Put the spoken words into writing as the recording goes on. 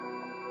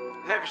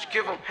Never should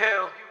give them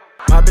hell.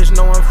 My bitch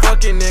know I'm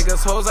fucking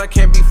niggas, hoes I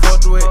can't be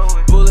fucked with.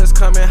 Bullets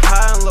coming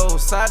high and low,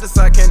 side to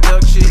side can't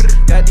duck shit.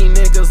 Got these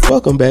niggas.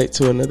 Welcome back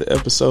to another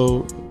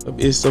episode of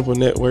It's Simple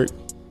Network.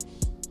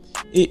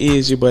 It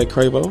is your boy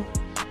Cravo,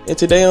 and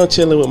today I'm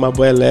chilling with my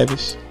boy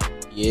Lavish.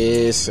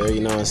 Yes, sir.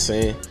 You know what I'm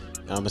saying?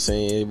 I'm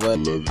saying, but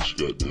Lavish,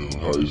 goddamn,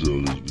 how is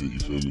all this bit? You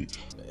feel me?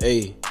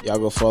 hey, y'all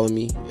go follow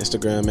me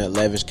Instagram at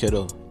Lavish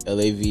Kiddo,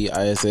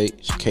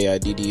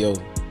 LAVISHKIDDO. You know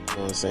what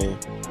I'm saying?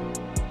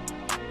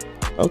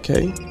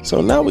 Okay,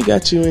 so now we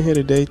got you in here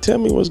today. Tell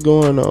me what's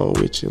going on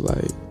with you.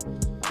 Like,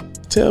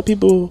 tell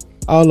people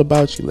all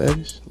about you,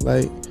 Lavish.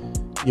 Like,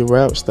 your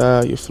rap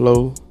style, your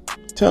flow.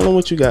 Tell them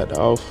what you got to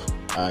offer.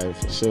 Alright,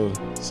 for sure.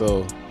 So,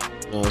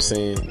 you know what I'm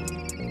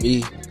saying?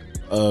 Me,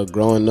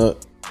 growing up,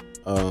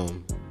 I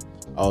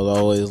was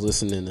always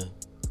listening to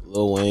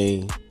Lil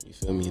Wayne. You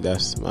feel me?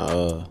 That's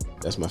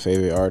my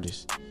favorite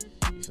artist.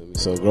 You feel me?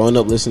 So growing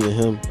up listening to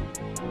him,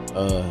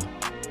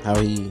 how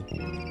he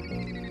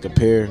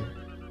compare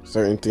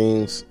certain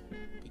things,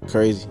 be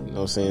crazy. You know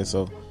what I'm saying?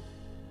 So,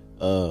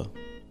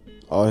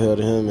 all hail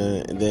to him,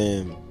 and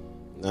then, you know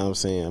what I'm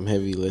saying, I'm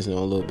heavy listening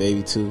on Lil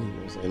Baby too. You know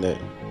what I'm saying? That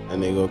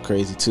nigga go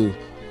crazy too.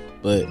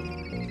 But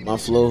my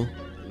flow, you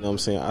know what I'm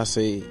saying, I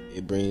say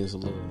it brings a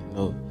little, you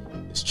know,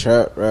 it's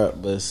trap rap,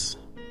 but it's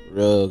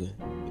real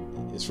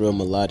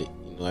melodic,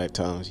 you know, at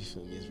times. You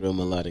feel me? It's real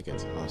melodic at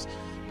times,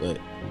 but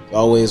it's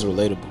always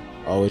relatable.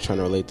 Always trying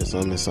to relate to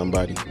something,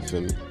 somebody. You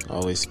feel me?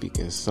 Always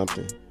speaking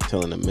something,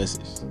 telling a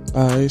message.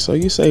 Alright, so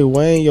you say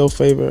Wayne your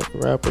favorite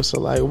rapper.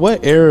 So like,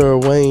 what era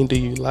of Wayne do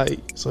you like?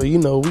 So you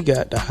know we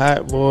got the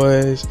Hot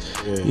Boys,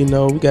 Yeah. you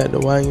know we got the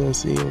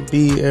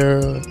YMCMB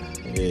era.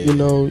 Yeah. You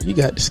know, you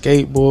got the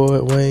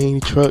skateboard,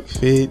 Wayne, truck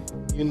fit,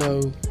 you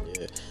know.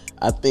 Yeah.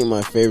 I think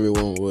my favorite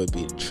one would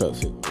be the truck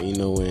fit. You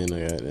know when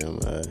I got them.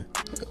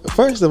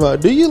 First of all,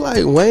 do you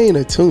like Wayne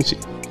or Tunchi?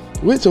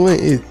 Which one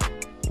is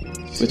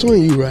it? Which one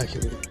you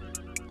rocking with?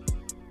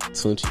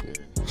 Tunchi, man.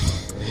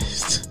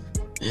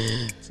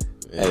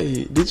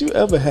 Hey, did you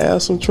ever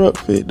have some truck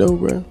fit though,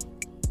 bro?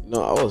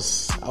 No, I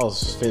was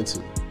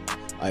finna.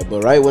 Like,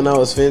 but right when I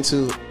was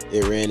finna,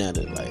 it ran out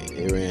of.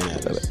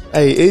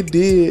 Hey, it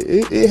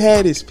did. It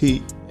had its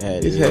peak.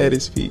 It had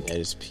its peak. At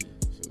its peak.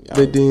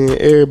 But then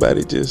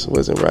everybody just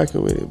wasn't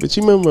rocking with it. But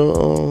you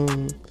remember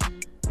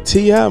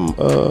T.I.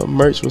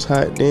 merch was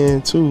hot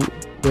then too.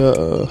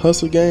 The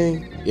Hustle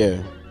Gang.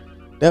 Yeah.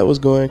 That was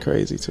going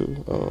crazy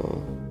too.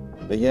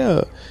 But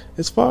yeah,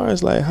 as far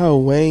as like how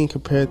Wayne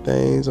compared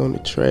things on the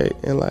track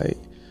and like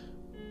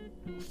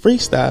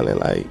freestyling,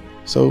 like,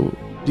 so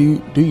do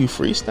you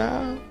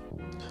freestyle?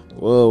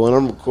 Well, when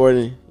I'm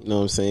recording, you know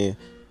what I'm saying,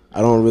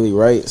 I don't really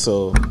write,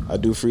 so I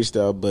do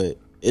freestyle, but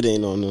it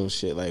ain't on no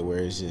shit like where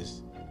it's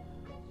just,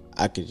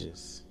 I could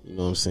just, you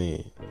know what I'm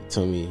saying,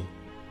 tell me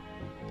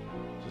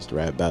just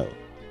rap about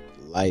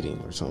lighting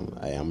or something.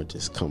 I'ma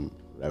just come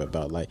rap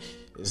about light.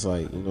 It's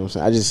like, you know what I'm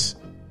saying, I just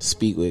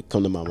speak what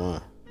come to my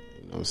mind.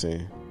 You know what I'm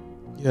saying?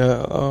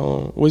 Yeah.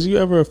 Was you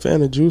ever a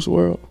fan of Juice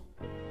WRLD?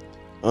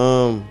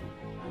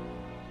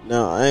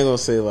 Now I ain't gonna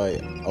say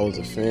like I was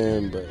a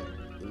fan, but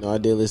you know I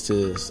did listen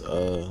to this,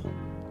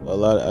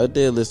 I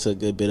did listen to a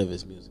good bit of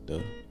his music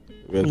though.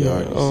 Real good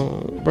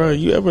artist. Bro,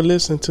 you ever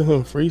listen to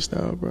him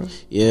freestyle, bro?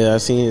 Yeah, I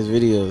seen his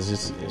videos.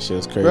 His shit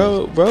was crazy.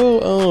 Bro,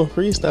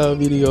 freestyle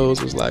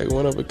videos was like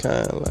one of a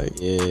kind. Like,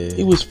 Yeah,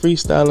 he was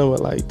freestyling with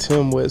like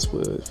Tim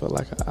Westwood for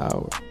like an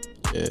hour.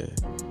 yeah.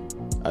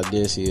 I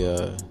did see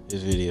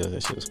his videos.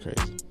 That shit was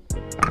crazy.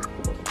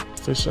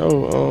 For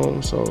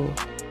sure. So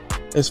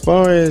as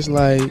far as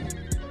like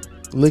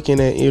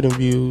looking at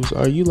interviews,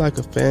 are you like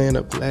a fan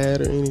of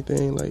Vlad or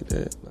anything like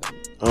that?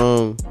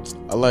 I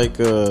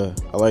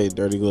like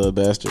Dirty Glove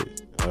Bastard.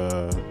 You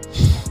know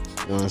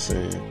what I'm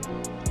saying?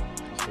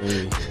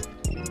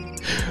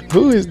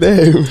 Who is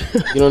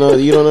that? You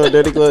don't know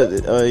Dirty Glove?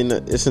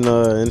 It's in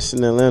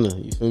Atlanta.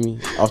 You feel me?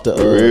 Off the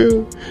For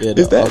real? Yeah,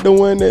 Is that the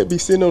one that be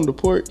sitting on the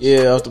porch?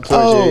 Yeah, off the porch.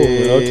 Oh,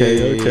 yeah,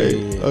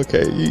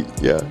 okay.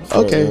 yeah.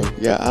 Okay.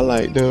 Yeah, I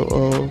like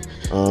them.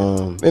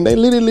 And they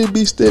literally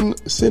be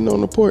sitting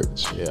on the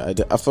porch. Yeah,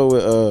 I fuck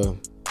with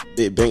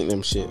Big Bank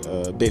them shit.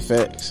 Big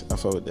Facts. I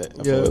fuck with that.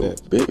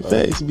 Big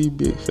facts be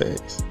big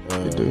facts.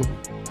 They do.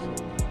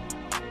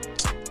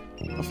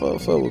 I fuck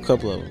with a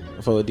couple of them.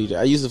 I fuck with DJ.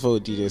 I used to fuck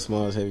with DJ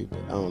Smalls heavy, but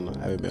I don't know.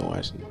 I haven't been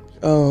watching.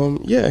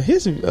 Yeah,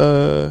 his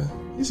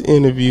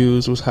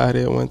interviews was hot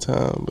at one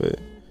time, but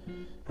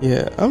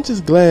yeah, I'm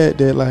just glad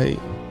that like,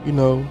 you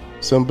know,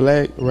 some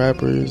black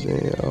rappers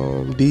and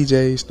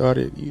DJs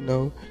started, you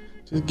know,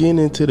 just getting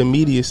into the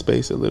media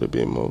space a little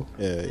bit more.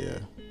 Yeah.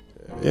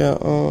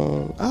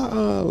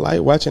 I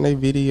like watching their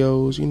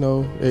videos, you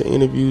know, their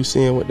interviews,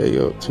 seeing what they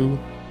up to.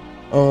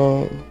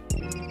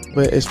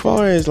 But as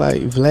far as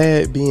like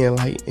Vlad being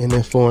like an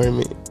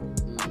informant,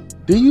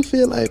 do you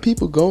feel like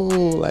people go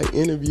on like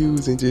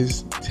interviews and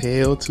just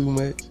tell too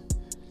much?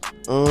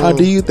 Or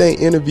do you think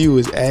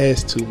interviewers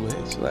ask too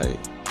much? Like,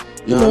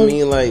 you know,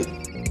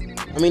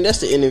 I mean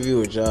that's the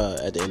interviewer job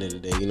at the end of the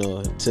day, you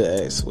know,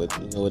 to ask what,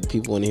 you know, what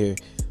people want to hear.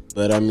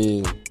 But I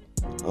mean,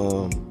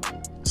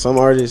 some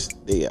artists,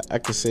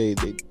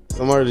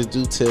 some artists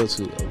do tell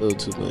a little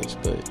too much,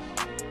 but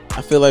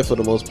I feel like for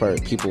the most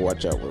part, people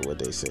watch out with what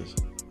they say.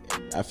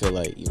 I feel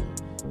like, you know,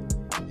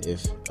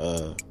 if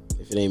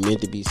it ain't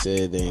meant to be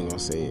said, they ain't gonna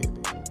say it. You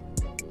know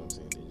what I'm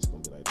saying? They just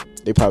gonna be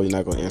like, they probably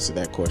not gonna answer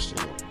that question.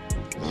 You know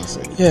what I'm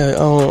saying? Yeah,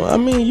 I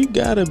mean, you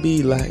gotta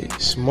be like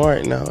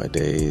smart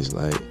nowadays,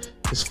 like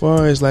as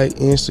far as like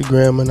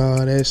Instagram and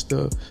all that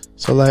stuff.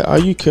 So like, are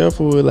you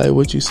careful with like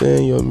what you say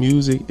in your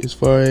music as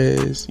far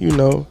as, you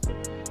know,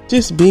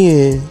 just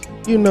being,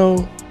 you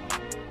know,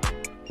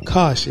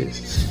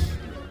 cautious?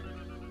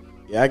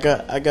 Yeah, I'm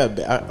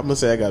gonna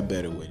say I got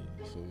better with it.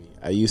 For me,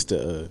 I used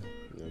to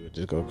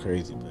just go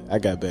crazy, but I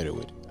got better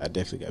with it. I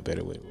definitely got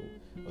better with it.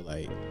 But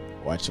like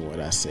watching what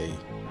I say, you know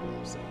what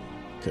I'm saying?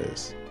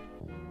 Because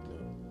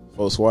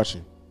folks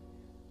watching,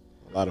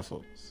 a lot of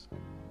folks.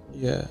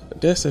 Yeah,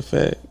 that's a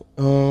fact.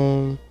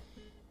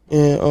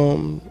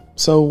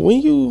 So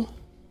when you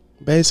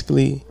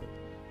basically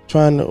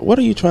what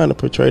are you trying to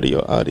portray to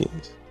your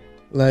audience?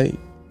 Like,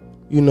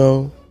 you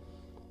know,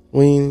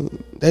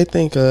 when they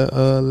think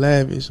of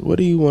Lavish, what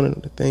do you want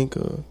them to think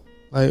of?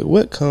 Like,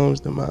 what comes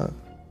to mind?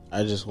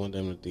 I just want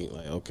them to think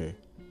like, okay,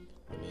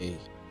 when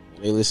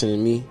they listen to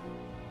me,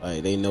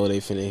 like they know they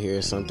finna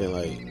hear something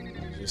like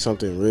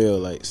something real,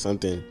 like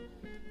something.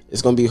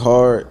 It's gonna be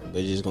hard, but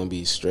it's just gonna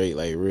be straight,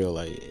 like real,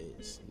 like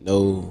it's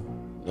no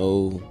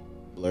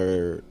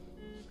blur,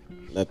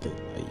 nothing.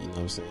 Like, you know what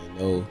I'm saying?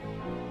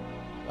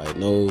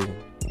 No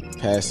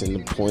passing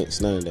the points,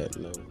 none of that.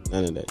 No,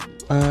 none of that.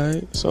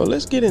 Alright, so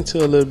let's get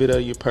into a little bit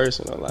of your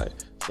personal life.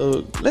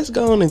 So let's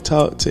go on and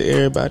talk to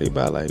everybody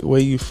about like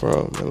where you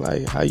from and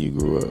like how you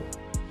grew up.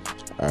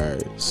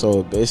 Alright,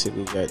 so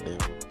basically, goddamn,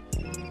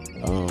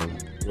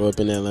 grew up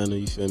in Atlanta.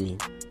 You feel me?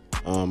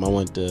 I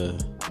went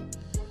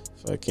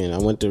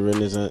to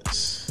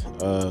Renaissance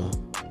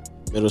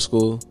middle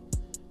school,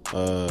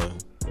 from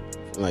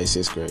like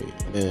 6th grade.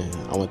 And then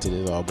I went to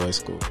this all boys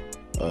school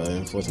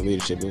in Fourth and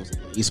Leadership. It was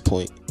East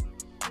Point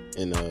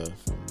in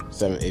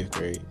 7th, 8th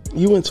grade.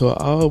 You went to an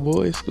all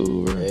boys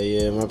school, bro?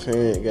 Yeah. My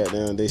parents got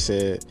down. They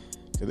said,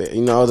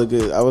 you know, I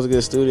was a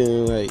good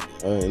student like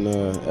in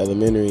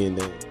elementary, and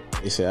then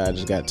they said I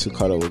just got too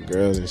caught up with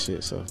girls and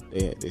shit, so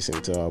they sent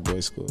me to all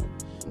boys school.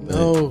 But,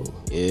 no,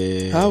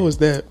 yeah. How was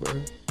that, bro?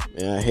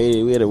 Man, I hated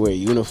it. We had to wear a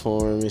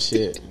uniform and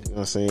shit. You know what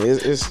I'm saying?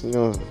 It's you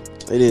know,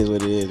 it is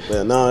what it is.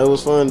 But no, it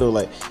was fun though.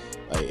 Like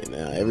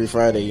now every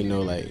Friday, you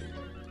know, like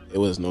it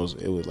was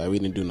like we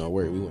didn't do no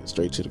work. We went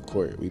straight to the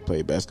court. We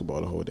played basketball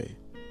the whole day.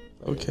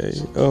 Okay.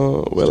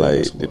 Well,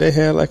 like, did they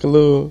have like a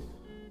little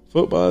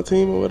football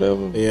team or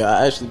whatever? Yeah,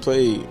 I actually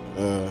played.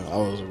 I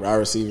was a wide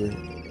receiver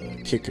and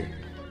a kicker.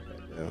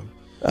 Yeah.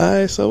 All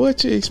right. So,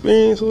 what your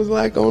experience was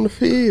like on the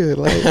field?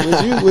 Like,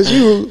 was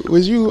you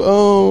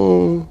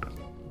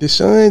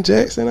Deshaun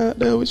Jackson out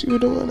there? What you were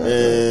doing out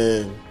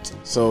there?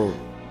 So,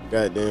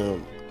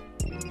 goddamn,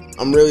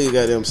 I'm really a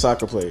goddamn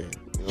soccer player.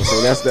 You know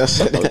what I'm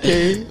saying? That's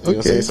okay. You know what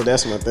I'm saying? So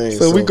that's my thing.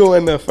 So we go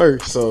in there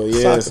first. So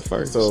yeah, soccer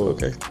first. So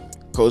okay.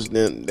 Coach,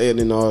 they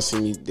didn't all see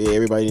me.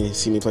 Everybody didn't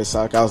see me play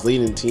soccer. I was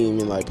leading the team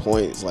in like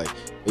points, like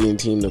leading the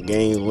team the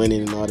games,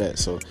 winning and all that.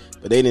 So,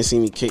 but they didn't see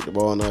me kick the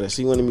ball and all that.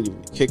 So he wanted me to be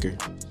a kicker.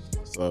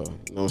 So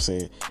you know what I'm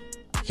saying?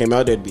 I came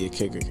out there to be a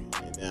kicker,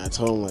 and then I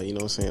told him like, you know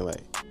what I'm saying,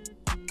 like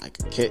I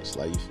could catch,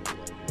 like you feel like,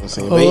 you know what I'm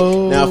saying.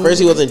 Oh. Now at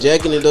first he wasn't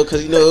jacking it though,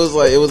 because you know it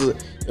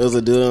was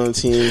a dude on the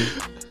team,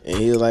 and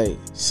he was like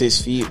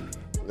 6 feet.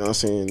 You know what I'm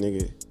saying,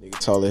 nigga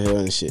tall as hell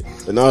and shit.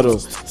 But no, though,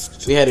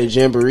 we had a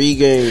jamboree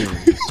game.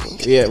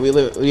 Yeah, we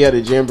had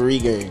a jamboree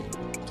game.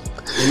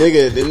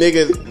 The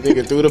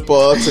nigga threw the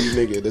ball to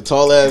the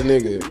tall ass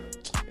nigga,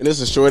 and this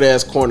is a short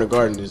ass corner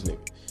guarding this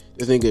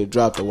nigga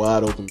dropped a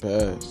wide open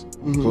pass.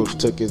 Mm-hmm. Coach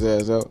took his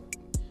ass out,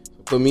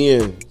 put me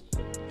in.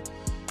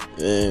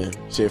 And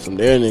shit, from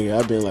there, nigga,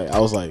 I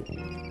was like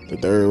the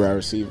third wide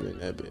receiver in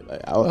that bit.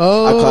 Like I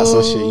caught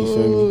some shit. You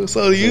feel me?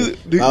 So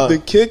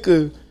the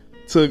kicker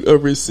took a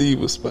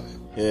receiver spot.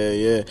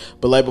 Yeah.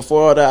 But like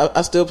before all that,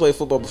 I still played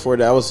football before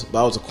that. I was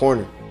a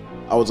corner.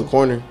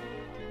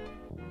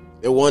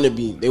 They wanted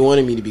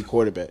me to be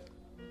quarterback,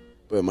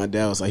 but my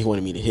dad was like, he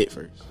wanted me to hit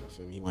first. You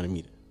feel me? He wanted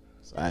me to,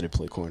 so I had to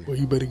play corner. Well,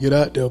 you better get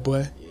out there,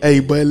 boy. Yeah. Hey,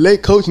 but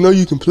let coach know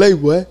you can play,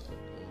 boy.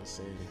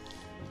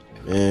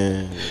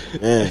 Man.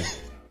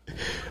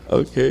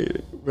 Okay,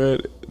 bro,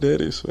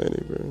 that is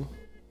funny, bro.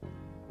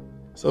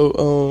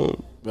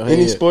 So,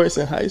 any sports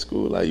in high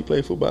school? Like you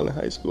played football in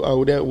high school?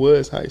 Oh, that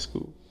was high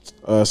school.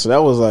 So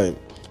that was like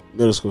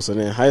middle school. So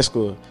then high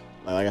school,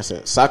 like I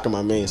said, soccer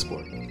my main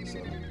sport.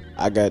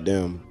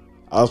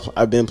 So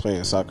I've been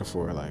playing soccer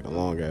for like a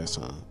long ass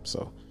time.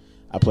 So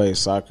I played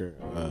soccer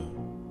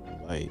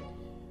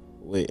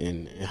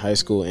in high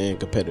school and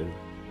competitive.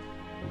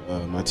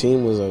 My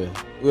team was we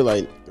were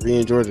like 3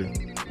 in Georgia.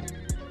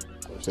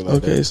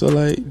 Okay, that. So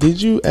like,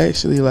 did you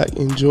actually like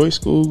enjoy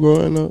school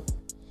growing up?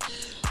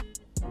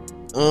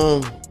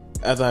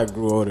 As I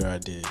grew older, I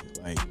did.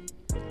 Like,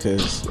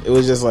 cause it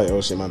was just like,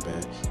 oh shit, my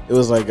bad. It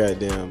was like,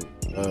 goddamn.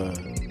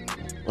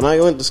 When I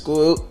went to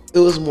school, it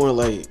was more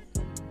like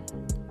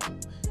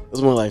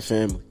was more like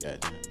family.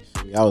 Goddamn, you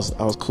feel me? I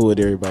was cool with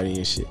everybody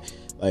and shit.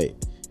 Like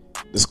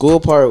the school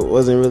part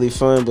wasn't really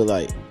fun, but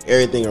like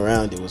everything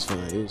around it was fun.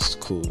 It was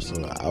cool.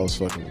 So I was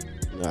fucking.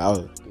 You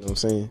know what I'm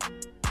saying?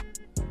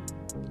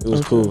 It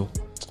was cool.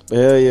 But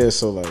hell yeah.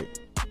 So like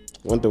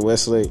went to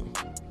Westlake.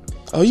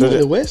 Oh, you went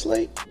to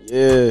Westlake?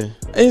 Yeah.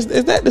 Is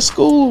that the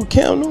school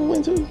Cam Newton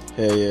went to?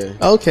 Hell yeah.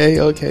 Okay.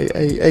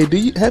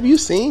 Hey, have you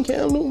seen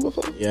Cam Newton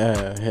before?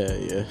 Yeah. Hell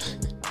yeah.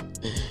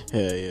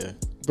 Hell yeah.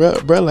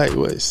 Bro, like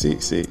what?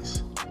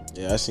 6'6".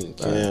 Yeah, I seen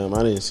Cam.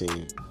 I didn't see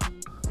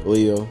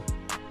Julio.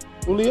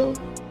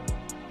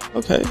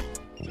 Okay.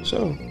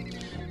 So,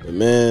 but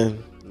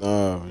man,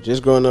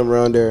 just growing up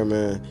around there,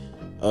 man.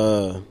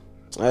 I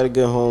had a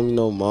good home, you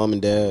know, mom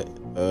and dad,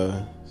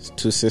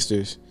 2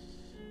 sisters.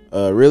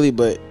 Really,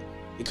 but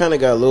it kind of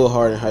got a little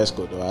hard in high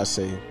school, though. I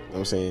say, you know what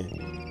I'm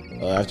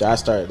saying.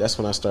 After that's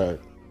when I started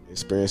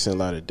experiencing a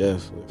lot of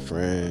death with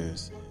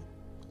friends.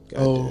 In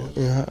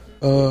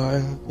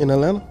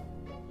Atlanta?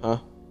 Huh?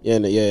 Yeah,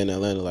 in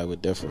Atlanta, like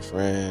with death with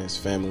friends,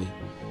 family.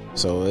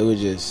 So it was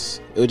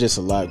just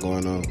a lot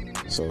going on.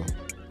 So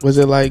was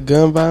it like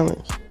gun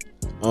violence?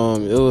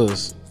 It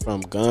was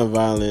from gun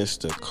violence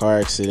to car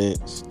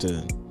accidents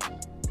to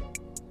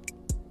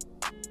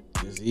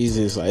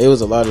diseases. Like it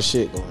was a lot of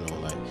shit going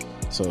on. Like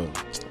so,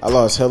 I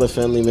lost hella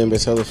family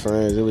members, hella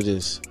friends. It was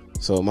just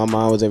so my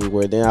mom was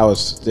everywhere. Then I was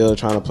still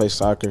trying to play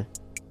soccer.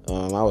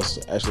 I was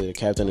actually the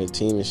captain of the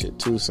team and shit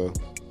too. So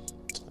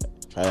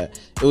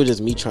it was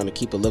just me trying to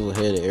keep a level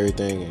head of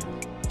everything, and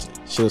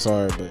shit was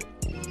hard. But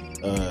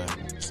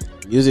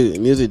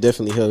music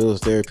definitely helped. It was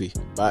therapy.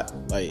 But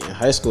like in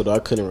high school though, I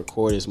couldn't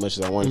record as much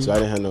as I wanted to. I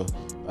didn't have no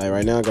like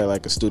right now. I got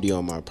like a studio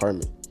in my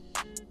apartment.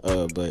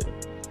 But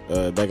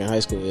back in high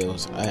school,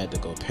 I had to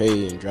go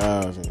pay and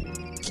drive, and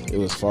it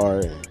was far.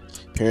 And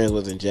parents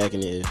wasn't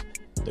jacking it.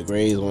 If the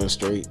grades weren't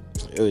straight.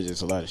 It was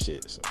just a lot of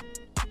shit. So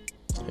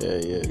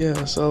yeah.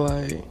 Yeah. So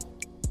like,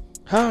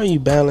 how are you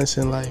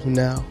balancing life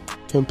now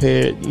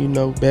compared, you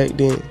know, back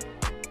then?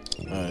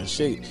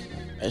 Shit.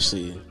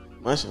 Actually,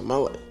 my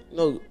life, you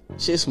know,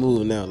 shit's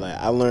smooth now. Like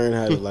I learned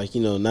how to like,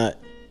 you know, not.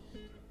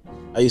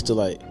 I used to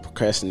like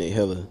procrastinate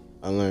hella.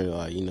 I learned to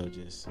like, you know,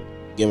 just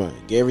get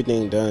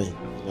everything done. You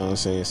know what I'm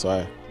saying? So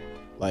I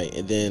like,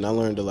 and then I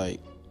learned to like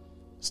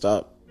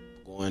stop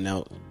going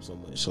out so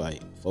much.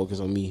 Like focus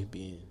on me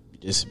being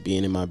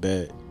in my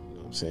bed. You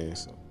know what I'm saying?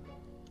 So.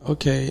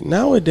 Okay,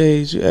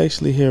 nowadays you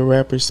actually hear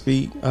rappers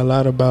speak a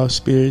lot about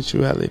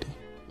spirituality.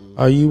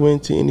 Are you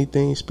into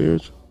anything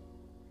spiritual?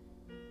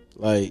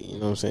 Like, you know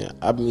what I'm saying?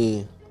 I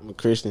mean, I'm a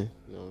Christian.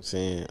 You know what I'm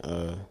saying?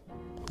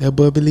 That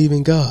boy believe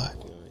in God.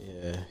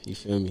 Yeah, you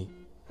feel me?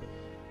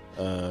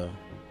 I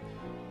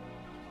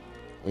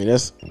mean,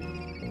 that's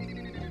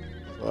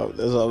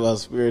all about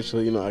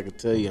spiritual. You know, I can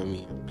tell you. I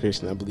mean, I'm a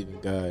Christian. I believe in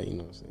God. You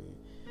know what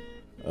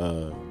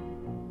I'm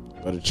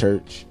saying? Go to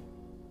church.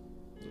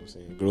 You know what I'm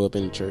saying? Grew up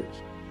in the church.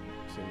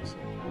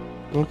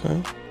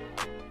 Okay.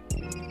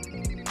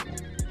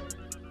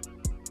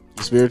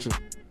 You spiritual?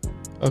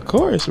 Of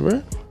course,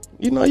 bro.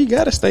 You know, you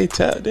gotta stay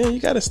tapped in. You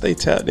gotta stay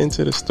tapped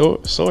into the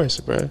source,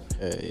 bro.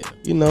 Yeah.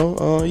 You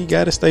know, you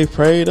gotta stay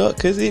prayed up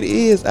because it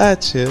is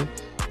out here.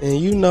 And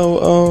you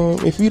know,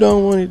 if you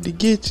don't want it to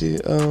get you,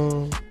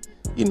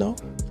 you know,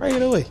 pray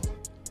it away.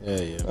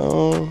 Yeah.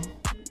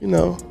 You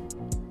know,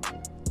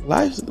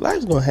 life's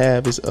gonna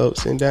have its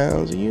ups and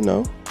downs, and you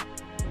know,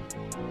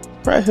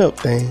 pray help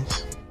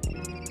things.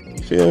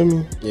 You feel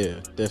me? Yeah,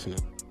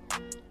 definitely.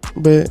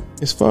 But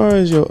as far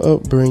as your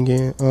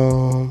upbringing,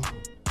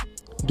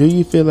 do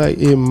you feel like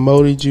it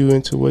molded you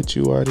into what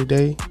you are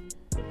today?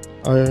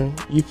 Or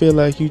you feel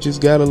like you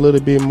just got a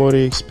little bit more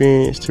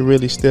experience to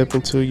really step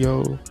into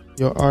your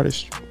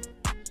artistry?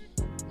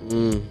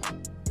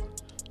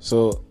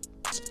 So,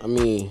 I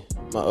mean,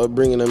 my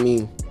upbringing,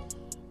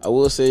 I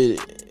will say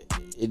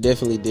it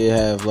definitely did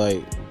have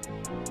like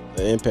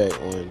an impact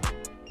on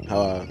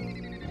how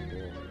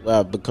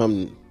I've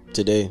become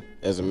today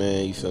as a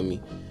man, you feel me?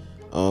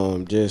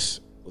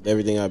 Just with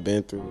everything I've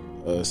been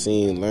through,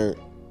 seen, learned,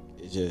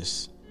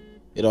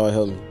 it all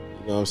helped me.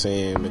 You know what I'm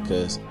saying?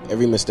 Because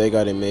every mistake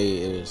I done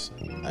made,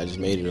 I just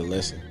made it a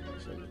lesson. You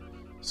feel me?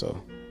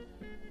 So,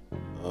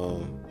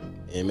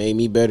 it made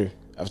me better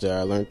after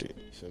I learned it.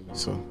 You feel me?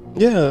 So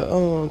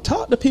yeah,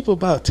 talk to people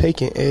about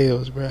taking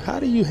L's, bro. How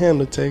do you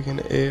handle taking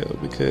the L?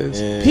 Because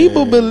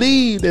people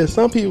believe that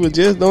some people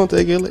just don't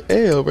take an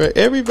L, bro.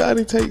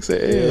 Everybody takes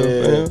an L,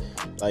 man.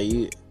 Like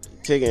you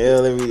taking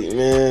L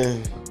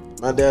man.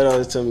 My dad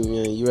always tell me,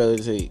 man, you rather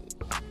take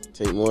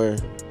more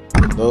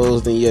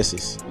those than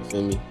yeses. You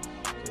feel me?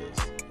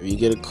 If you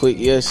get a quick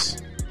yes,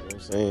 you know what I'm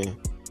saying?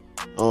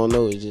 I don't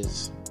know.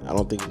 I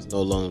don't think there's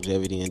no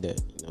longevity in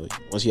that. You know,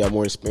 once you have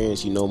more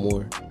experience, you know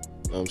more. You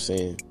know what I'm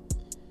saying?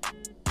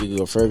 You can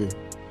go further.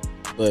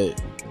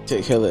 But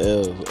take hella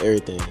L's with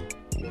everything.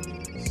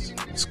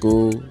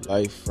 School,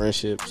 life,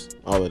 friendships,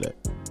 all of that.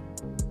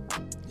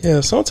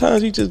 Yeah,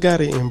 sometimes you just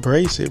gotta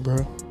embrace it, bro.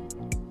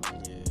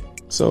 Yeah.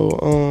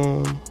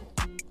 So,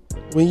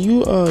 when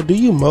you do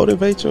you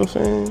motivate your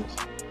fans?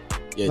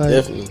 Yeah,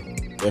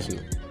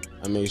 definitely.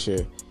 I make sure,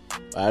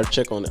 We all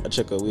check up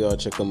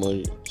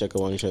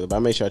on each other. But I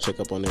make sure I check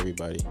up on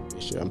everybody.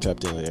 Make sure I'm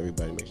tapped in with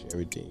everybody. Make sure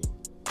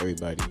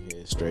everybody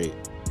is straight.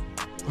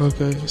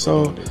 Okay,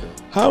 so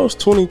how's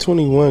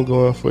 2021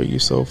 going for you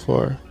so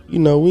far? You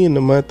know, we in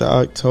the month of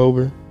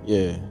October.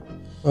 Yeah.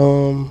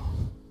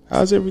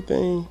 How's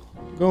everything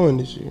going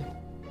this year?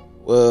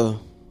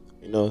 Well,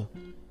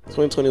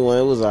 2021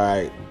 it was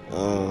alright.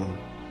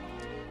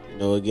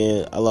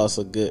 Again, I lost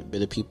a good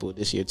bit of people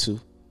this year too.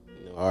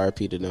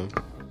 RIP to them.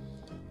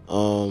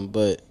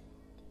 But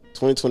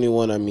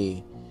 2021, I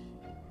mean,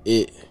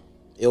 it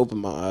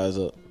opened my eyes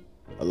up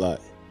a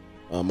lot.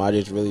 I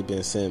just really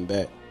been sitting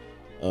back,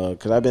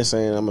 cause I've been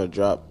saying I'm gonna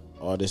drop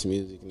all this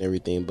music and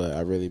everything, but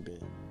I really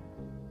been,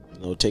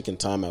 taking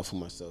time out for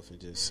myself and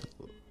just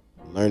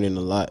learning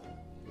a lot.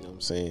 You know what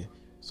I'm saying?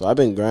 So I've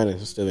been grinding,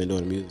 still been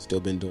doing music, still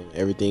been doing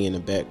everything in the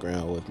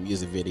background with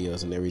music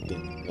videos and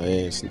everything.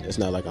 It's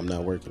not like I'm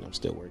not working, I'm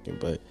still working,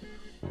 but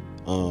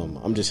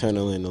I'm just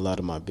handling a lot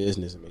of my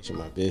business and make sure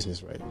my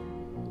business right. You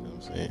know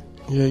what I'm saying?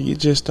 Yeah, you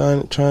just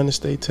trying to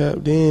stay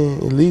tapped in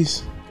at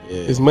least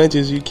as much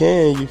as you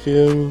can. You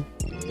feel me?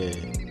 Yeah,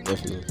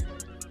 definitely.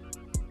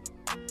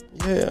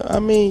 Yeah, I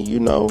mean,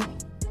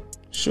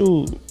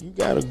 shoot, you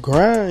gotta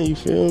grind. You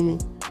feel me?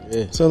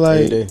 Yeah.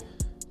 So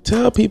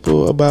tell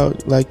people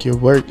about like your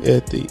work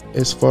ethic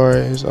as far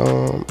as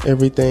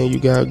everything you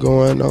got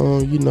going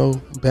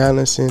on.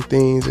 Balancing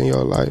things in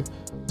your life.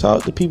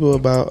 Talk to people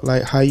about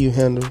like how you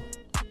handle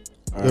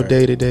your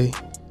day to day.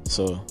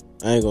 So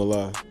I ain't gonna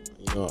lie,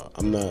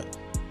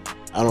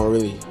 I don't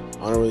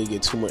really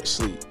get too much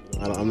sleep.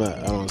 I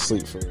don't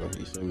sleep for real.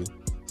 You feel me?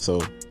 So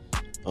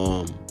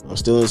I'm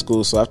still in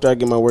school. So after I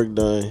get my work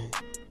done,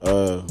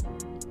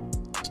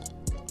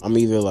 I'm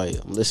either like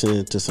I'm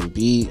listening to some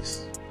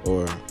beats,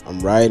 or I'm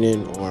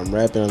writing, or I'm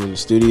rapping. I'm in the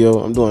studio.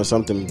 I'm doing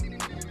something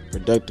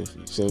productive.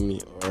 You feel me?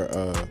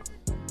 Or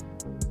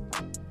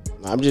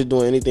I'm just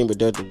doing anything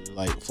productive,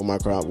 like for my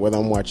crowd. Whether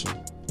I'm watching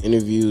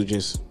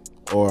interviews,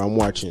 or I'm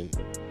watching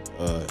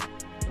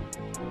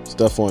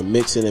stuff on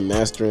mixing and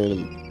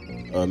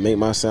mastering, make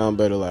my sound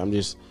better. I'm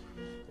just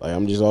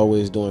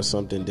always doing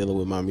something dealing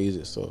with my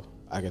music, so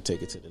I can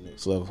take it to the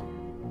next level.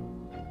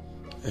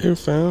 Hey,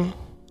 fam,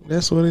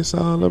 that's what it's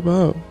all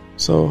about.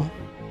 So,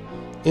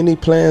 any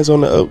plans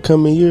on the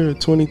upcoming year,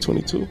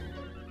 2022?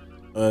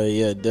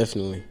 Yeah,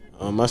 definitely.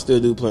 I still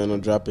do plan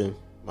on dropping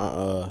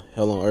my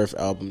Hell on Earth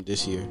album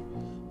this year.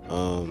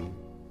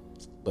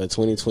 But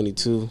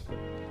 2022,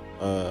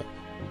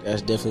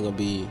 that's definitely gonna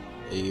be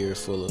a year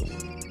full of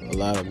a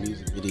lot of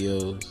music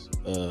videos,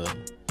 a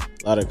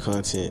lot of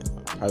content.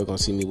 Probably gonna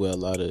see me with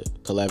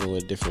collabing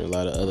with a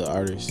lot of other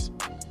artists,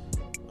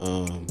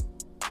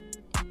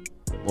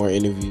 more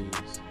interviews.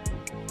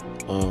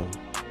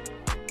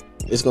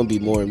 It's gonna be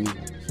more music.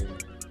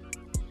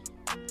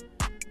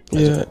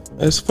 Yeah,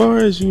 as far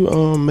as you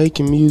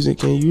making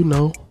music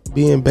and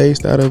being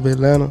based out of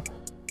Atlanta,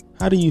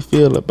 how do you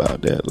feel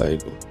about that?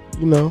 Like,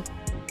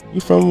 you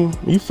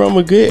from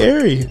a good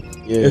area.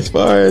 Yeah. As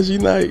far as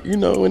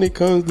when it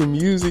comes to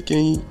music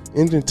and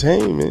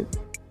entertainment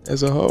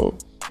as a whole.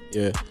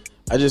 Yeah,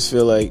 I just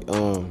feel like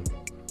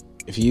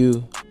if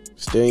you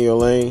stay in your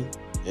lane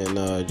and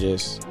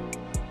just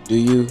do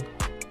you,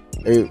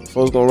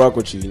 folks gonna rock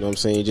with you. You know what I'm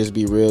saying? Just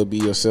be real, be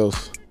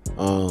yourself. You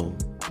know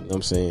what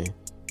I'm saying?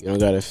 You don't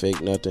gotta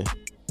fake nothing.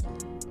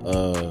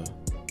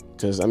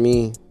 Cause I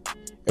mean,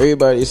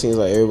 it seems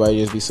like everybody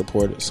just be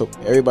supportive. So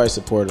everybody's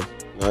supportive.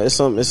 It's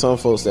some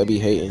folks that be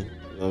hating.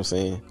 You know what I'm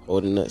saying?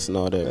 Holding nuts and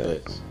all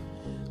that.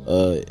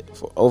 But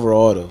for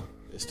overall though,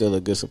 it's still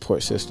a good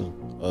support system.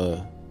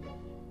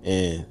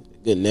 And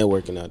good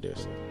networking out there.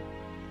 So.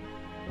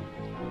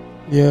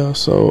 Yeah.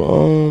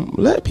 So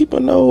let people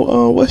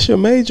know what's your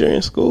major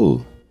in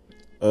school.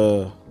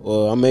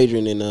 Well, I'm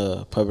majoring in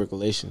public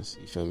relations.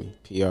 You feel me?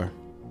 PR.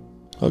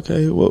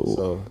 Okay.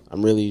 So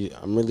I'm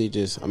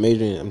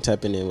majoring. I'm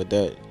tapping in with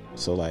that.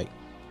 So like,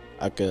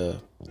 I could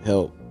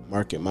help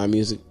market my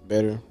music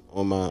better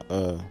on my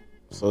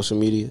social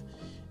media,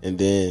 and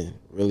then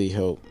really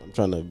help. I'm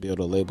trying to build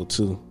a label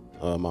too,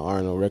 my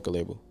R&O record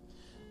label.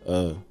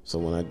 So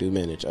when I do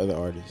manage other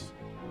artists,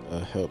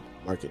 help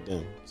market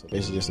them. So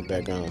basically, just a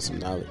background and some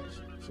knowledge.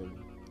 You feel me?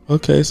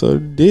 Okay, so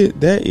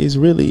that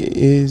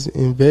is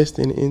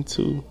investing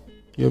into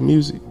your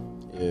music.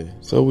 Yeah.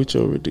 So with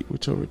your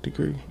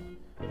degree,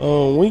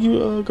 when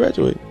you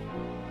graduate?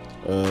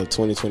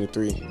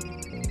 2023.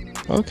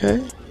 Okay.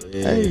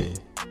 Yeah. Hey,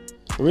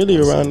 really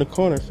around the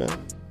corner, fam.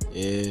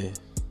 Yeah,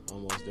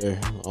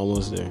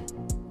 almost there.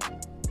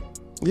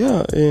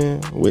 Yeah,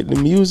 and with the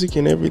music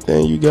and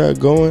everything you got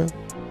going,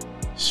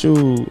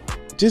 shoot,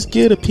 just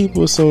give the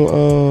people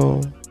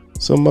some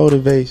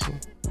motivation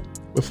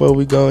before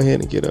we go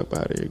ahead and get up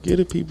out of here. Give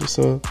the people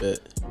some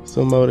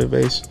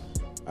motivation.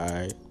 All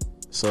right.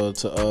 So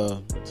to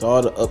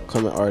all the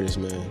upcoming artists,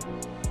 man,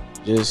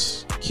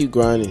 just keep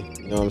grinding.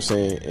 You know what I'm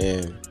saying?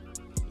 And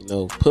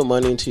put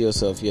money into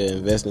yourself. Yeah,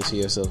 invest into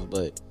yourself,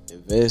 but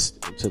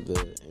invest into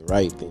the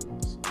right things. You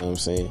know what I'm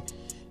saying?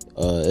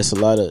 It's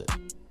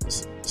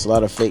a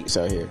lot of fakes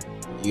out here.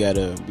 You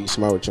gotta be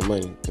smart with your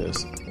money,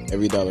 because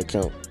every dollar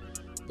count.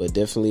 But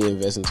definitely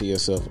invest into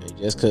yourself. And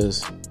just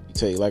because you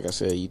take, like I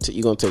said,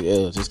 you're going to take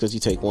L's. Just because you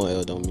take one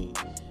L don't mean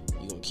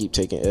you're going to keep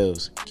taking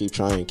L's. Keep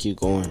trying, keep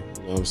going. You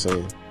know what I'm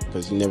saying?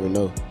 Because you never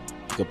know.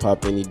 You could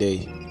pop any day.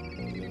 You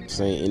know what I'm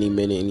saying? Any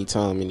minute, any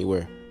time,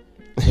 anywhere.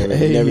 You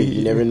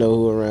never know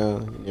who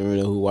around. You never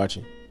know who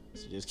watching.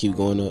 So just keep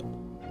going up.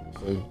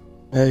 Feel me?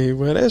 Hey,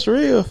 bro, that's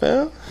real,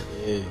 fam.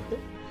 Yeah.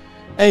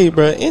 Hey,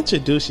 bro,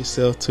 introduce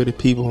yourself to the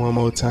people one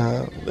more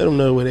time. Let them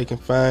know where they can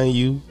find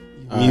you,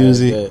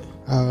 music,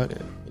 all that.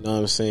 You know what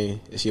I'm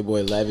saying? It's your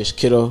boy Lavish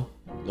Kiddo.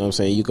 You know what I'm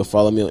saying? You can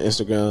follow me on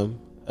Instagram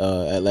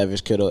at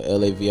Lavish Kiddo,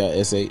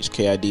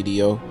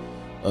 LAVISHKIDDO.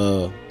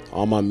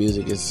 All my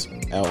music is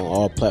out on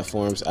all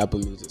platforms: Apple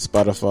Music,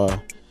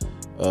 Spotify,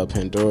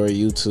 Pandora,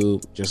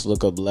 YouTube. Just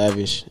look up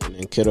Lavish and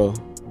then Kiddo.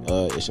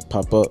 It should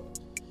pop up.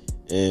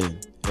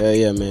 And hell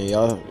yeah, man,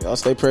 y'all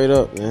stay prayed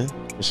up, man.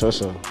 For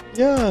sure.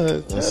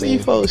 Yeah, tell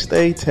these folks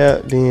stay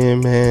tapped in,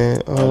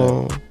 man.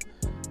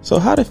 So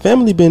how the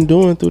family been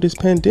doing through this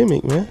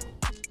pandemic, man?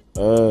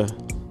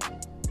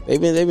 They've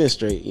been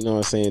straight. You know what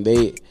I'm saying?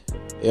 They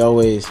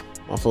always,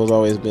 my folks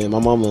always been. My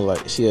mama,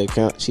 like, she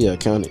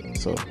accountant,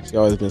 so she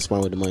always been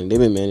smart with the money. They've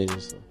been managing,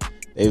 so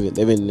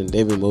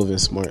they've been moving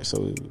smart.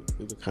 So we've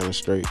been kind of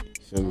straight.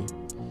 You feel me?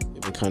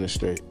 They've been kind of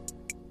straight.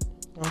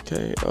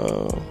 Okay.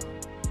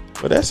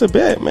 Well, that's a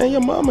bet, man.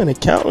 Your mama an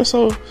accountant,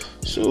 so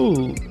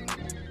shoot.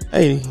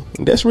 Hey,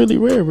 that's really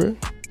rare, bro.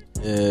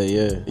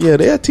 Yeah. Yeah,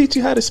 they'll teach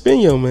you how to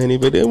spend your money,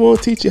 but they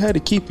won't teach you how to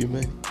keep your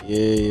money.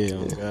 Yeah.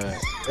 Oh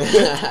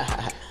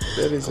God.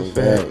 That is a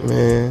fact,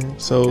 man.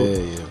 So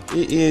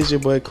it is your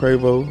boy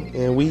Quavo,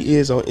 and we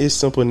is on It's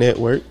Simple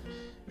Network,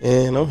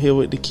 and I'm here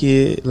with the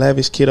kid,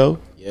 Lavish Kiddo.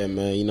 Yeah,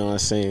 man. You know what I'm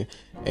saying?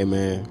 Hey,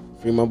 man,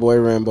 free my boy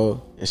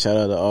Rambo, and shout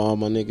out to all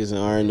my niggas in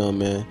R&O,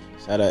 man.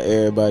 Shout out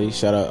everybody.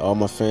 Shout out all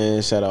my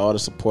fans. Shout out all the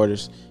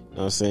supporters. You know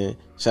what I'm saying?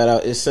 Shout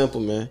out It's Simple,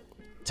 man.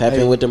 Tap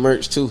in with the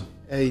merch too.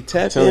 Hey,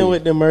 tap in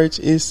with the merch.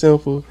 It's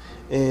Simple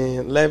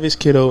and Lavish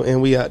Kiddo,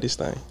 and we out this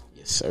thing.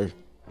 Yes, sir.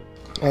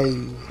 Hey,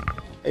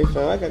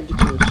 fam, I gotta get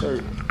you a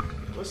shirt.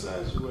 What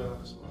size you wear?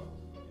 Small.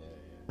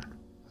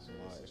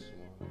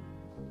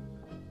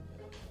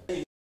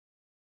 Yeah.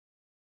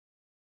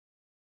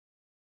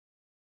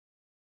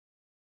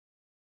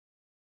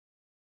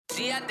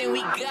 See, I think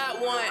we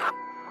got one.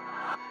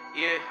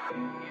 Yeah.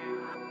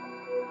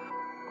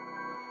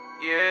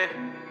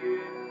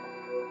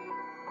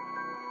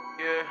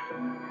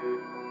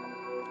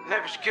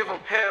 Lavish give them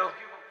hell.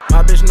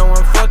 My bitch know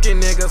I'm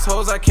fucking niggas,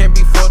 hoes I can't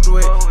be fucked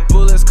with.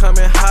 Bullets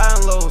coming high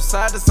and low,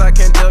 side to side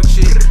can't duck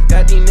shit.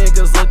 Got these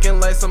niggas looking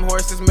like some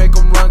horses, make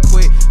them run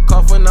quick.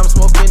 Cough when I'm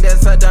smoking, that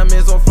side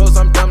diamonds on flows,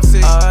 I'm dumb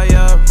sick.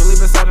 Yeah, really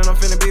beside it, I'm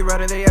finna be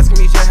riding. They asking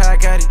me shit how I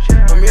got it.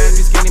 My mirrors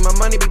be skinny, my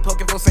money be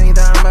poking for saying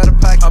that I'm out of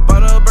pocket. I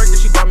bought her a burger,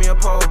 she bought me a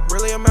pole.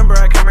 Really remember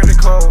I came ready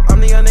cold.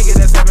 I'm the young nigga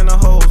that's having the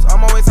hoes.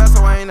 I'm always high,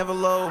 so I ain't never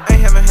low.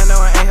 Ain't have a hand, no,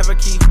 I ain't have a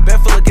key. Bed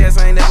full of gas,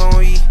 I ain't never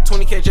on E.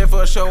 20K jet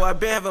for a show, I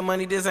been having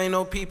money, this ain't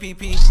no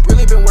PPP.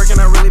 Really been working,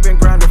 I really been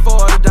grinding. For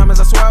all the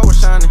diamonds, I swear I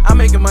was shining. I'm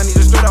making money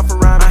just straight off a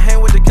rhyme. I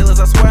hang with the killers,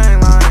 I swear I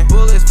ain't lying.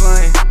 Bullets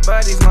flying,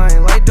 bodies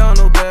lying, like don't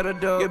know better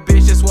though. Your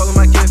bitch just swallow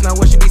my kids, now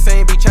what she be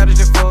saying be childish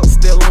as fuck.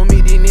 Still on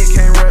me, these niggas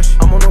can't rush.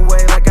 I'm on the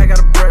way like I got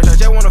a brush. I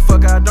just wanna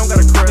fuck, I don't got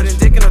a crush. Putting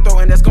dick in her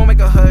throat and that's gon' make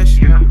a hush.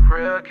 Yeah,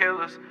 real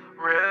killers,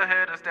 real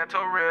hitters, that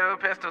to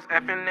real pistols,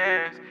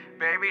 FNS.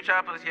 Baby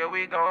choppers, yeah,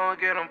 we gon'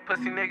 get them.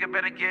 Pussy nigga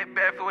better get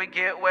back before we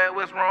get wet.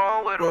 What's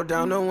wrong with them? Roll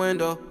down the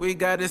window, we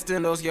got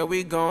extendos, yeah,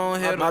 we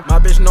gon' hit them. My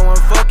bitch know I'm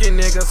fucking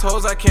niggas,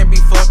 hoes I can't be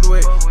fucked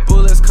with.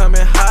 Bullets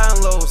coming high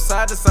and low,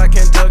 side to side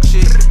can't duck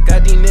shit.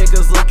 Got these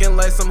niggas looking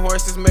like some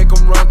horses, make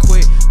them run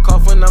quick.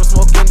 Cough when I'm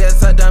smoking, that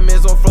side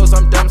diamonds on flows,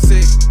 I'm dumb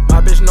sick.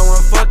 My bitch know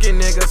I'm fucking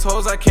niggas,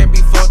 hoes I can't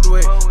be fucked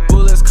with.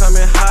 Bullets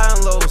coming high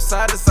and low,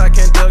 side to side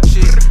can't duck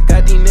shit.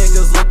 Got these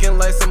niggas looking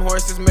like some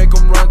horses, make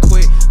them run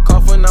quick.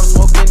 Cough when I'm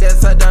smoking, that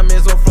side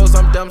diamonds on flows,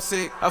 I'm dumb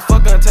sick. I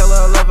fuck her and tell her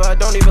I love her, I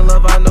don't even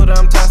love her, I know that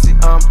I'm toxic.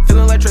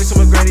 Feeling like Tracy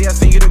McGrady, I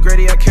send you to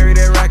Grady, I carry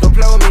that rock. Don't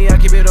play with me, I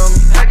keep it on me.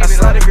 I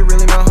slide if you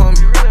really my homie.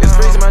 It's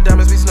crazy, my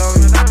diamonds be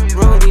snowing.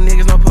 Rolling these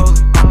niggas, no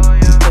posing.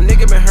 A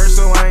nigga been hurt,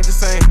 so I ain't the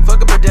same.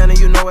 Fuck up a down and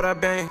you know what I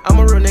bang. I'm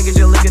a real nigga,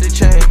 just look at the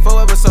chain.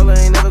 Forever solo,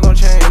 ain't never gon'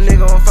 change. A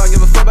nigga on fire,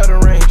 give a fuck about the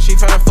range. She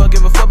tryna fuck,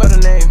 give a fuck about the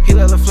name. He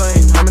let the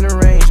flame, I'm in the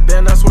range.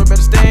 Band, I swear,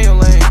 better stay in your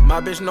lane. My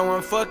bitch know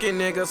I'm fucking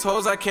niggas,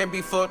 hoes I can't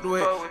be fucked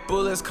with.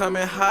 Bullets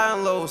coming high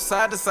and low,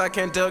 side to side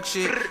can't duck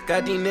shit.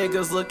 Got these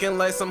niggas looking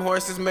like some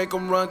horses, make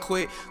them run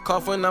quick.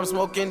 Cough when I'm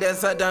smoking, that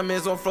side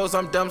diamonds on flows,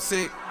 I'm dumb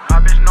sick. My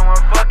bitch know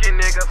I'm fucking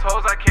niggas,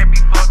 hoes I can't be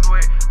fucked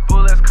with.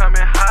 Bullets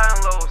coming high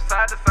and low.